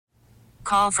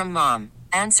call from mom.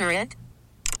 Answer it.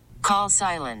 Call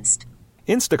silenced.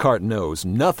 Instacart knows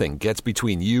nothing gets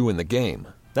between you and the game.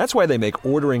 That's why they make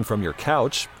ordering from your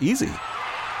couch easy.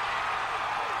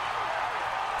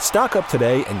 Stock up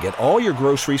today and get all your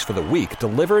groceries for the week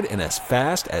delivered in as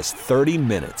fast as 30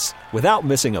 minutes without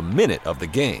missing a minute of the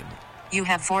game. You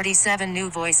have 47 new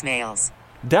voicemails.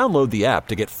 Download the app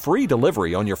to get free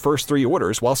delivery on your first 3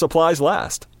 orders while supplies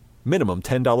last. Minimum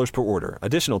 $10 per order.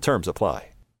 Additional terms apply.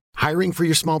 Hiring for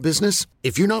your small business?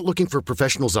 If you're not looking for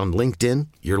professionals on LinkedIn,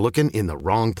 you're looking in the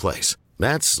wrong place.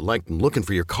 That's like looking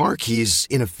for your car keys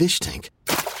in a fish tank.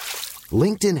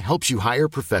 LinkedIn helps you hire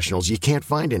professionals you can't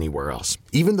find anywhere else,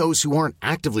 even those who aren't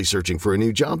actively searching for a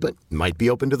new job but might be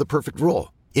open to the perfect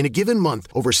role. In a given month,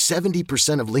 over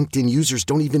 70% of LinkedIn users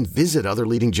don't even visit other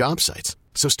leading job sites.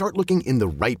 So start looking in the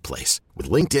right place. With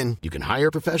LinkedIn, you can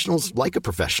hire professionals like a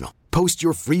professional. Post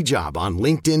your free job on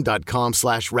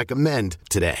linkedin.com/recommend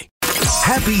today.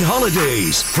 Happy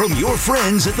holidays from your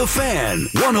friends at The Fan.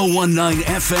 101.9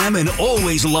 FM and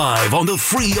always live on the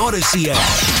free Odyssey app.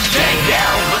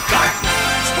 Danielle McCartan.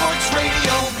 Sports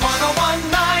Radio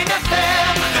 101.9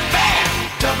 FM. The Fan.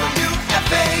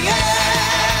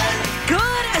 WFAN.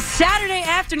 Good Saturday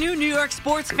afternoon, New York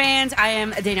sports fans. I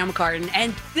am Danielle McCartan,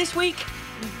 and this week,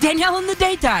 Danielle in the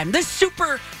daytime, the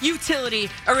super utility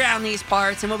around these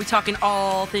parts, and we'll be talking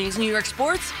all things New York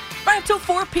sports right up till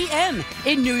 4 p.m.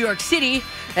 in New York City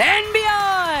and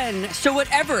beyond. So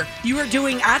whatever you are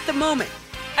doing at the moment,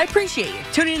 I appreciate you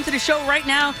tuning into the show right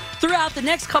now throughout the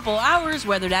next couple hours,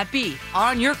 whether that be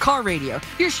on your car radio,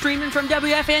 you're streaming from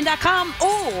WFAN.com,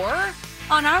 or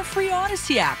on our free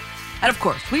Odyssey app. And of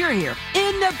course, we are here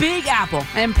in the Big Apple,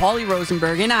 and Paulie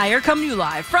Rosenberg and I are coming to you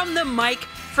live from the Mike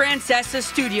Francesa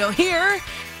studio here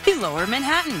in Lower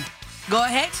Manhattan. Go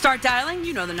ahead, start dialing.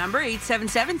 You know the number,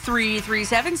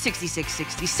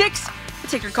 877-337-6666. We'll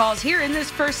take your calls here in this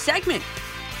first segment.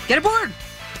 Get aboard.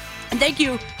 And thank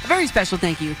you, a very special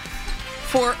thank you,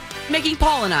 for making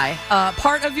Paul and I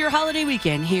part of your holiday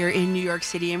weekend here in New York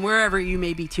City and wherever you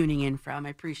may be tuning in from. I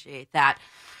appreciate that.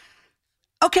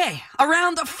 Okay,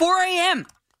 around 4 a.m.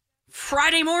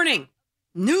 Friday morning,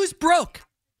 news broke.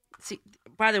 See,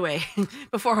 by the way,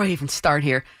 before I even start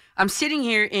here, I'm sitting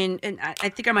here and I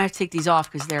think I might have to take these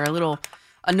off because they're a little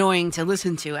annoying to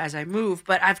listen to as I move.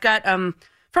 But I've got from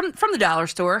the dollar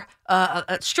store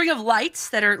a string of lights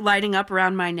that are lighting up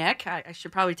around my neck. I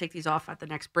should probably take these off at the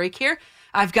next break here.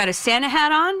 I've got a Santa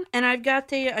hat on, and I've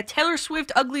got a Taylor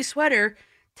Swift ugly sweater.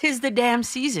 'Tis the damn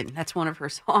season. That's one of her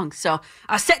songs. So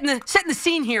setting the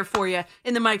scene here for you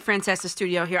in the Mike Francesa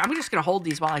studio here. I'm just going to hold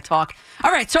these while I talk.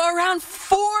 All right, so around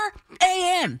 4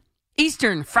 a.m.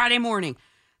 Eastern Friday morning,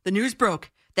 the news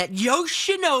broke that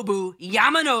Yoshinobu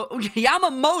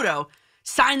Yamamoto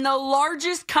signed the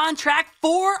largest contract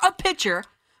for a pitcher,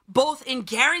 both in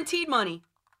guaranteed money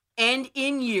and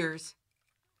in years,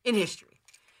 in history.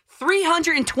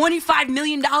 $325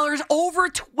 million over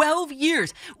 12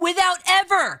 years without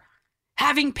ever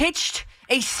having pitched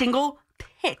a single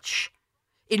pitch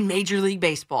in Major League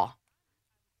Baseball.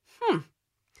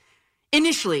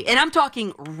 Initially, and I'm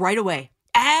talking right away,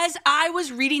 as I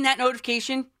was reading that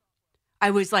notification,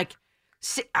 I was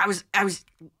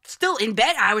still in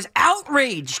bed. I was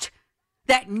outraged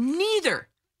that neither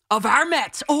of our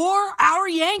Mets or our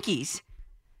Yankees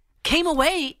came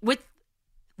away with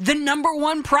the number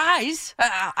one prize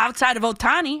outside of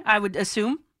Ohtani, I would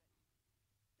assume,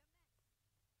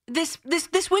 this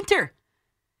winter.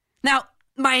 Now,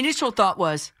 my initial thought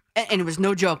was, and it was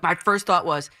no joke, my first thought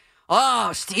was,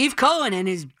 oh, Steve Cohen and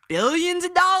his billions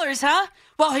of dollars, huh?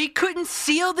 Well, he couldn't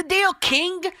seal the deal.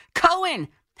 King Cohen.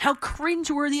 How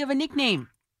cringeworthy of a nickname.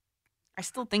 I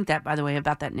still think that, by the way,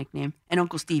 about that nickname. And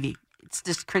Uncle Stevie. It's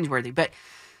just cringeworthy. But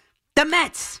the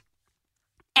Mets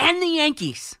and the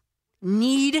Yankees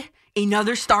need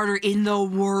another starter in the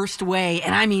worst way.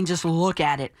 And I mean, just look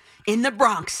at it. In the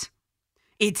Bronx,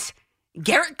 it's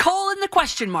Garrett Cole and the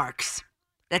question marks.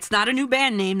 That's not a new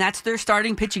band name. That's their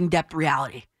starting pitching depth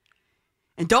reality.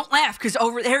 And don't laugh, because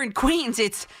over there in Queens,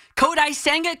 it's Kodai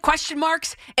Senga, question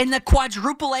marks, and the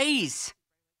quadruple A's.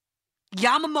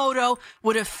 Yamamoto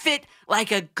would have fit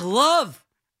like a glove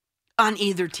on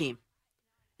either team.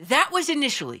 That was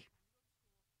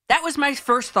my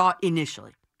first thought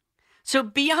initially. So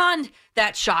beyond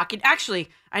that shock, and actually,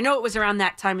 I know it was around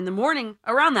that time in the morning,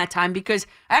 around that time, because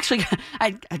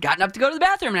I'd gotten up to go to the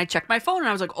bathroom, and I checked my phone, and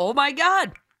I was like, oh my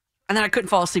God. And then I couldn't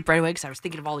fall asleep right away because I was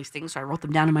thinking of all these things, so I wrote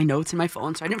them down in my notes in my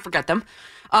phone, so I didn't forget them.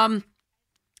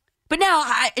 But now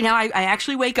I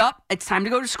actually wake up, it's time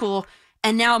to go to school,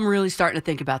 and now I'm really starting to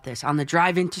think about this on the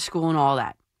drive into school and all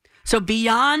that. So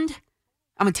beyond,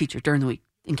 I'm a teacher during the week,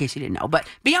 in case you didn't know. But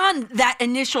beyond that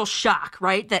initial shock,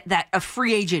 right, that a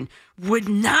free agent would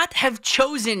not have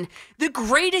chosen the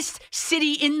greatest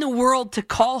city in the world to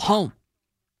call home,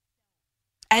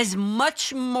 as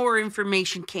much more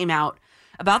information came out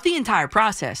about the entire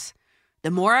process,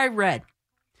 the more I read,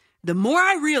 the more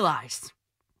I realized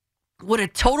what a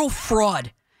total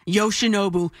fraud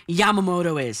Yoshinobu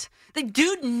Yamamoto is. The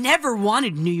dude never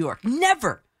wanted New York.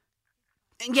 Never.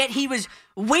 And yet he was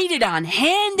waited on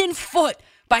hand and foot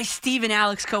by Steve and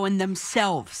Alex Cohen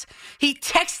themselves. He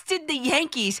texted the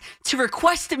Yankees to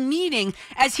request a meeting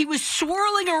as he was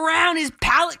swirling around his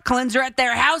palate cleanser at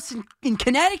their house in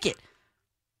Connecticut.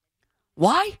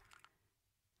 Why?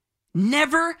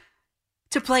 Never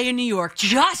to play in New York,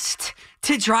 just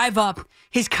to drive up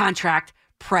his contract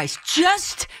price,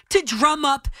 just to drum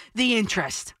up the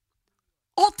interest.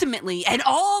 Ultimately, and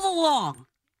all along,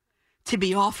 to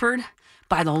be offered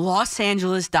by the Los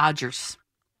Angeles Dodgers.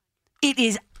 It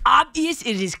is obvious,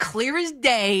 it is clear as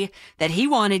day that he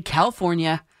wanted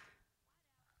California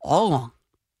all along.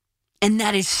 And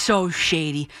that is so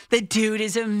shady. The dude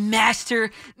is a master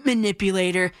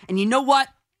manipulator. And you know what?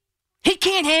 He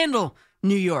can't handle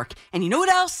New York. And you know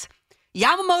what else?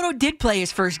 Yamamoto did play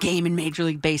his first game in Major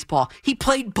League Baseball. He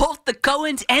played both the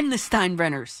Cohens and the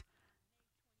Steinbrenners.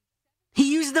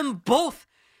 He used them both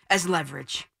as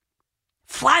leverage.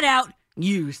 Flat out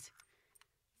used.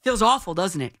 Feels awful,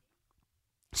 doesn't it?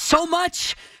 So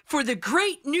much for the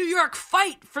great New York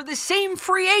fight for the same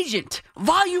free agent.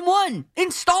 Volume 1,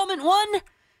 Installment 1.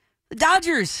 The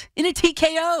Dodgers in a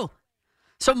TKO.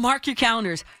 So mark your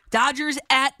calendars. Dodgers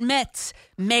at Mets,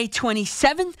 May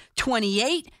 27th,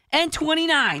 28th, and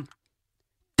 29.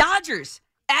 Dodgers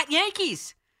at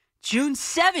Yankees, June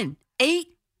 7, 8,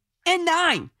 and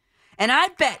 9. And I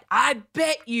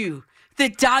bet you the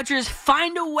Dodgers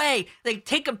find a way. They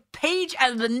take a page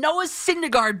out of the Noah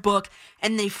Syndergaard book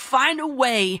and they find a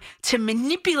way to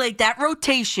manipulate that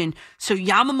rotation so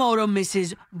Yamamoto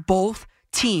misses both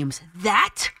teams.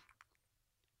 That,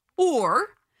 or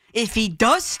if he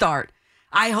does start,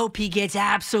 I hope he gets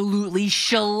absolutely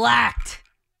shellacked.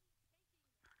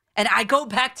 And I go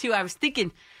back to,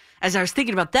 as I was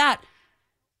thinking about that,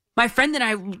 my friend and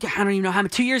I don't even know how,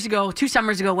 2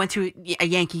 summers ago, went to a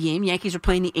Yankee game. Yankees were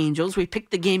playing the Angels. We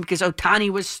picked the game because Ohtani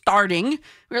was starting.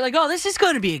 We were like, oh, this is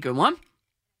going to be a good one.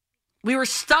 We were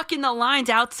stuck in the lines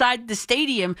outside the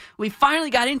stadium. We finally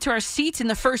got into our seats in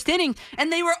the first inning,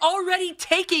 and they were already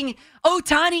taking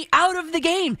Ohtani out of the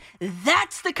game.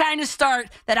 That's the kind of start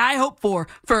that I hope for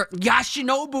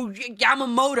Yoshinobu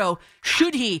Yamamoto,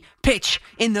 should he pitch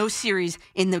in those series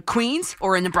in the Queens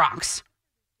or in the Bronx.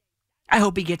 I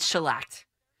hope he gets shellacked.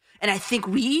 And I think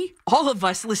all of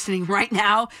us listening right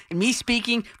now, and me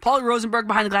speaking, Paulie Rosenberg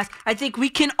behind the glass, I think we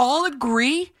can all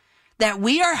agree that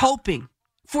we are hoping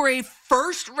for a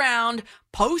first-round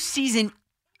postseason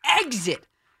exit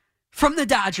from the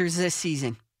Dodgers this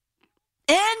season.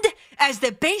 And as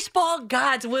the baseball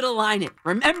gods would align it,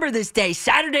 remember this day,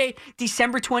 Saturday,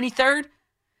 December 23rd,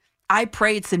 I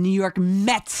pray it's the New York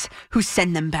Mets who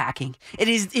send them packing.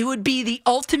 It would be the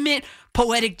ultimate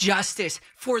poetic justice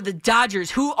for the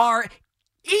Dodgers, who are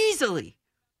easily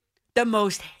the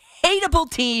most hateable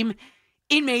team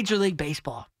in Major League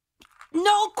Baseball.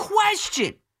 No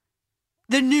question.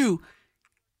 The new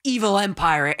evil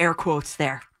empire, air quotes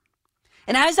there.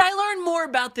 And as I learn more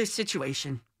about this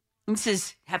situation, and this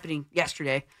is happening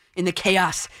yesterday in the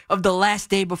chaos of the last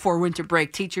day before winter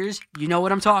break. Teachers, you know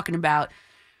what I'm talking about.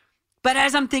 But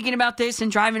as I'm thinking about this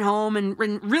and driving home and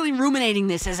really ruminating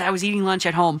this as I was eating lunch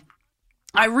at home,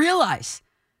 I realize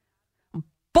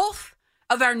both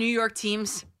of our New York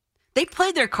teams, they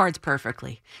played their cards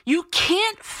perfectly. You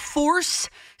can't force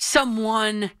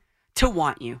someone to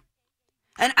want you.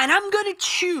 And I'm going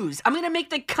to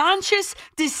make the conscious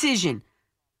decision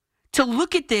to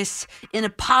look at this in a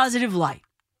positive light.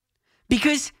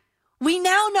 Because we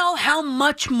now know how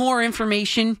much more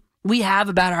information we have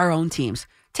about our own teams.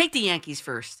 Take the Yankees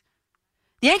first.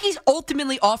 The Yankees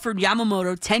ultimately offered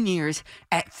Yamamoto 10 years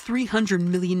at $300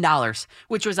 million,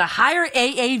 which was a higher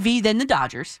AAV than the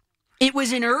Dodgers. It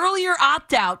was an earlier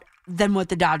opt-out than what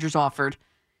the Dodgers offered.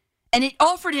 And it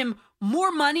offered him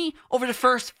more money over the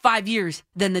first 5 years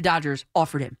than the Dodgers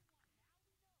offered him.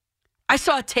 I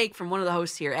saw a take from one of the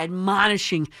hosts here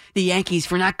admonishing the Yankees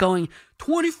for not going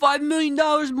 $25 million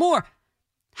more.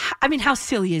 I mean, how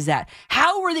silly is that?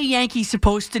 How were the Yankees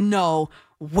supposed to know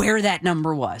where that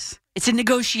number was? It's a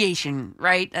negotiation,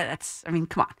 right? Come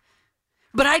on.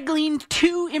 But I gleaned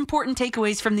 2 important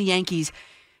takeaways from the Yankees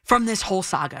from this whole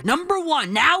saga. Number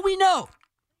 1, now we know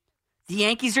the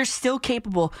Yankees are still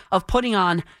capable of putting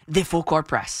on the full court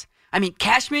press. I mean,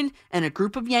 Cashman and a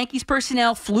group of Yankees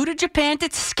personnel flew to Japan to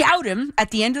scout him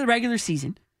at the end of the regular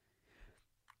season.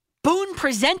 Boone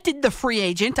presented the free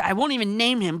agent, I won't even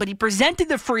name him, but he presented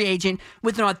the free agent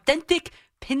with an authentic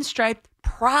pinstriped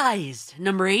prized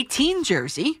number 18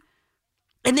 jersey.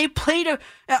 And they played,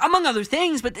 among other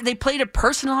things, but they played a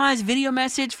personalized video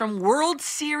message from World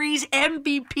Series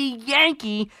MVP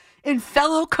Yankee and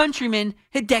fellow countryman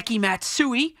Hideki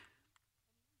Matsui.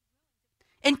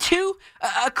 And two,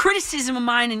 a criticism of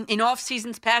mine in off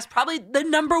seasons past, probably the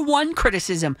number one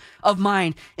criticism of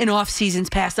mine in off seasons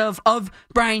past of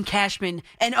Brian Cashman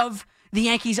and of the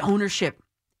Yankees ownership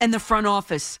and the front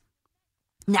office.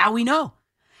 Now we know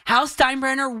Hal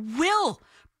Steinbrenner will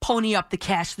pony up the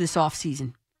cash this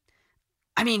offseason.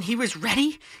 I mean, he was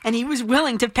ready and he was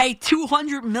willing to pay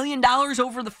 $200 million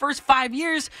over the first 5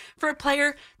 years for a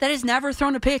player that has never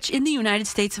thrown a pitch in the United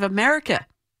States of America.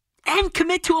 And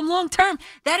commit to him long term.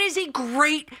 That is a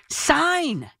great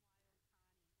sign.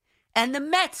 And the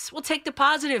Mets will take the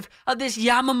positive of this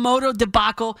Yamamoto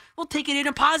debacle. We'll take it in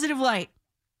a positive light.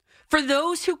 For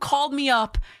those who called me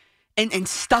up and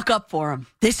stuck up for him,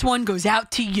 this one goes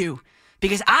out to you.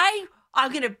 Because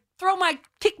I'm going to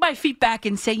kick my feet back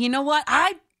and say, you know what?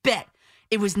 I bet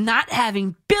it was not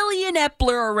having Billy and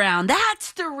Epler around.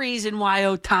 That's the reason why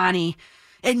Ohtani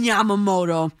and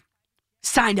Yamamoto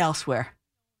signed elsewhere.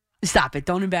 Stop it.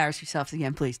 Don't embarrass yourselves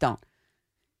again. Please don't.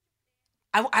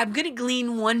 I'm going to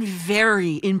glean one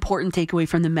very important takeaway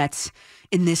from the Mets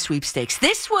in this sweepstakes.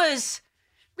 This was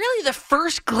really the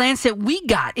first glance that we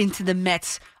got into the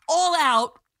Mets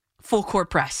all-out full-court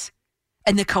press.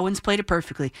 And the Coens played it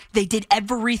perfectly. They did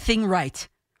everything right.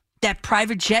 That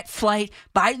private jet flight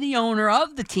by the owner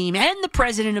of the team and the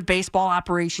president of baseball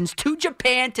operations to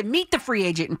Japan to meet the free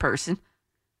agent in person.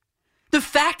 The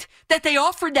fact that they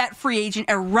offered that free agent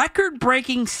a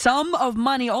record-breaking sum of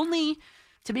money only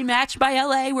to be matched by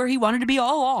L.A., where he wanted to be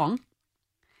all along.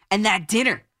 And that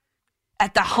dinner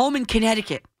at the home in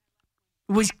Connecticut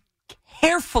was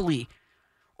carefully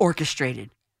orchestrated.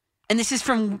 And this is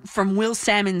from Will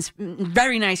Salmon's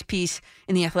very nice piece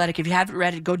in The Athletic. If you haven't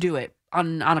read it, go do it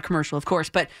on a commercial, of course.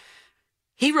 But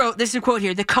he wrote, this is a quote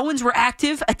here, "The Coens were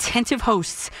active, attentive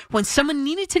hosts. When someone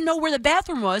needed to know where the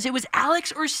bathroom was, it was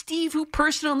Alex or Steve who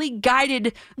personally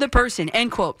guided the person,"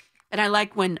 end quote. And I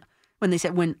like when they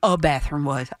said when a bathroom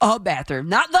was. A bathroom,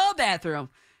 not the bathroom.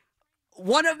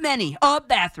 One of many, a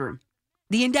bathroom.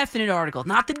 The indefinite article,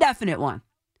 not the definite one.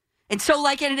 And so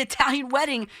like at an Italian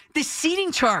wedding, the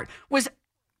seating chart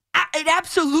it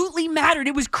absolutely mattered.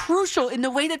 It was crucial in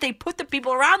the way that they put the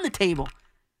people around the table.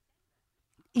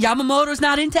 Yamamoto's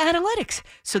not into analytics,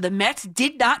 so the Mets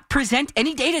did not present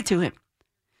any data to him.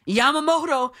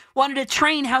 Yamamoto wanted to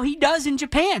train how he does in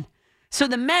Japan. So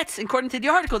the Mets, according to the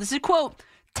article, this is a quote,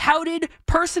 touted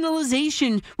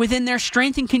personalization within their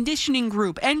strength and conditioning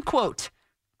group, end quote.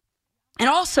 And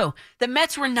also, the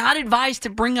Mets were not advised to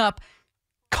bring up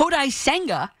Kodai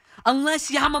Senga unless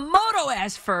Yamamoto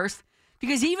asked first,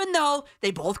 because even though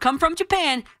they both come from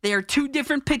Japan, they are two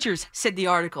different pitchers, said the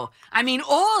article. I mean,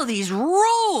 all of these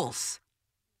rules.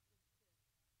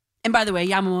 And by the way,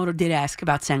 Yamamoto did ask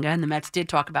about Senga, and the Mets did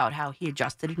talk about how he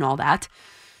adjusted and all that.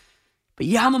 But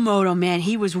Yamamoto, man,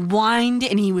 he was wined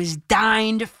and he was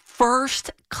dined first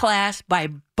class by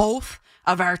both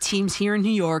of our teams here in New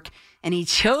York, and he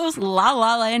chose La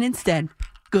La Land instead.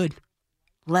 Good.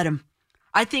 Let him.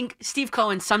 I think Steve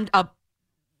Cohen summed up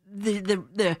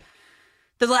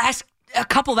the last a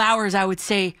couple of hours, I would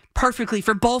say, perfectly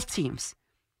for both teams.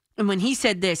 And when he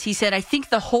said this, he said, "I think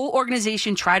the whole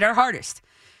organization tried our hardest.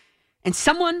 And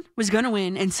someone was going to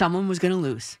win and someone was going to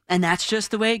lose. And that's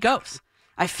just the way it goes.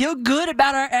 I feel good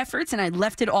about our efforts and I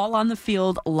left it all on the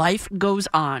field. Life goes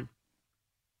on."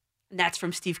 And that's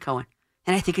from Steve Cohen.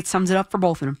 And I think it sums it up for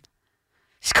both of them.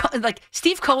 Like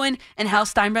Steve Cohen and Hal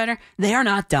Steinbrenner, they are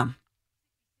not dumb.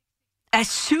 As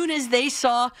soon as they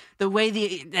saw the way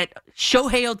that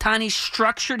Shohei Ohtani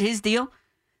structured his deal,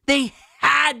 they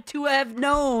had to have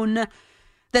known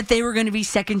that they were going to be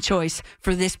second choice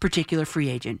for this particular free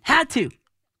agent. Had to.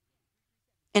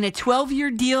 And a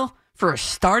 12-year deal for a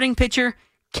starting pitcher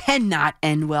cannot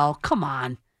end well. Come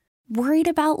on. Worried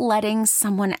about letting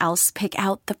someone else pick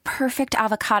out the perfect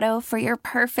avocado for your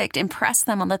perfect impress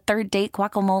them on the third date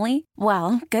guacamole?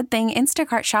 Well, good thing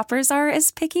Instacart shoppers are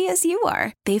as picky as you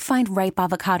are. They find ripe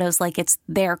avocados like it's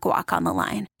their guac on the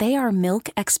line. They are milk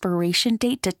expiration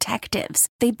date detectives.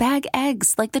 They bag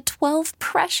eggs like the 12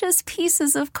 precious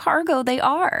pieces of cargo they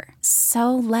are.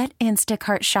 So let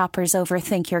Instacart shoppers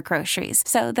overthink your groceries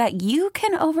so that you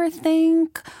can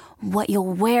overthink what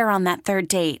you'll wear on that third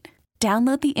date.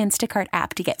 Download the Instacart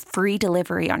app to get free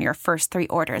delivery on your first 3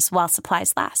 orders while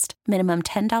supplies last. Minimum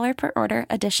 $10 per order.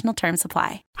 Additional terms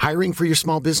apply. Hiring for your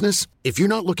small business? If you're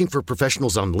not looking for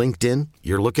professionals on LinkedIn,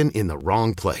 you're looking in the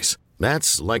wrong place.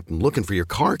 That's like looking for your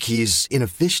car keys in a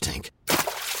fish tank.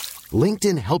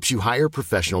 LinkedIn helps you hire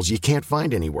professionals you can't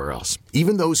find anywhere else,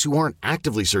 even those who aren't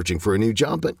actively searching for a new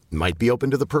job but might be open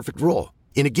to the perfect role.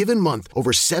 In a given month,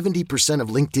 over 70% of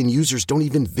LinkedIn users don't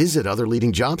even visit other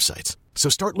leading job sites. So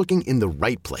start looking in the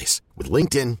right place. With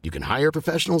LinkedIn, you can hire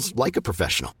professionals like a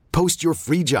professional. Post your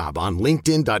free job on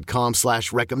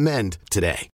linkedin.com/recommend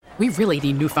today. We really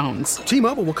need new phones.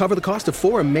 T-Mobile will cover the cost of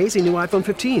 4 amazing new iPhone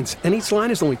 15s, and each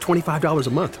line is only $25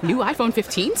 a month. New iPhone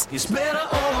 15s? It's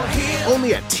better over here.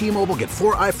 Only at T-Mobile, get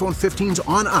 4 iPhone 15s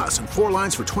on us and 4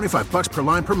 lines for $25 per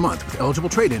line per month with eligible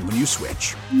trade-in when you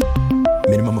switch.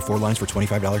 Minimum of 4 lines for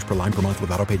 $25 per line per month with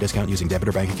autopay discount using debit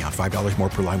or bank account. $5 more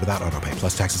per line without autopay,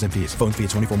 plus taxes and fees. Phone fee at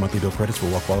 24 monthly bill credits for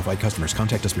well-qualified customers.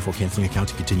 Contact us before canceling account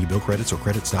to continue bill credits or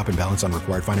credit stop and balance on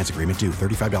required finance agreement due.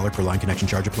 $35 per line connection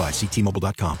charge applies. See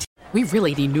T-Mobile.com. We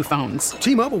really need new phones.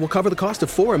 T-Mobile will cover the cost of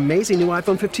 4 amazing new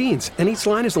iPhone 15s, and each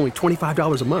line is only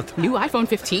 $25 a month. New iPhone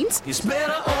 15s? It's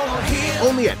better over here.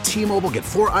 Only at T-Mobile, get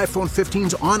 4 iPhone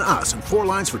 15s on us and 4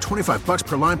 lines for $25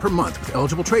 per line per month with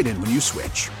eligible trade-in when you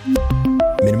switch.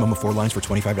 Minimum of 4 lines for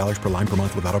 $25 per line per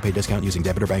month with autopay discount using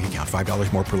debit or bank account.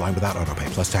 $5 more per line without autopay,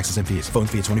 plus taxes and fees. Phone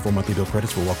fee at 24 monthly bill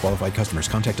credits for well-qualified customers.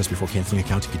 Contact us before canceling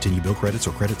account to continue bill credits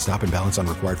or credit stop and balance on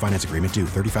required finance agreement due.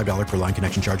 $35 per line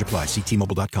connection charge applies. See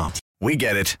T-Mobile.com. We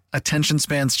get it. Attention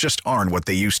spans just aren't what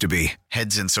they used to be.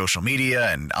 Heads in social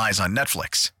media and eyes on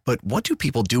Netflix. But what do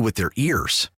people do with their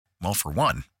ears? Well, for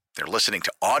one, they're listening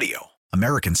to audio.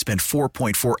 Americans spend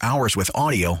 4.4 hours with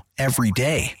audio every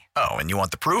day. Oh, and you want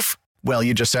the proof? Well,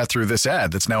 you just sat through this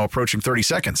ad that's now approaching 30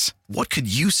 seconds. What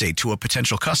could you say to a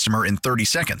potential customer in 30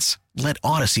 seconds? Let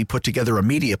Odyssey put together a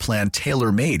media plan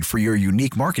tailor-made for your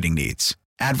unique marketing needs.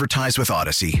 Advertise with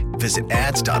Odyssey. Visit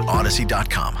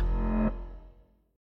ads.odyssey.com.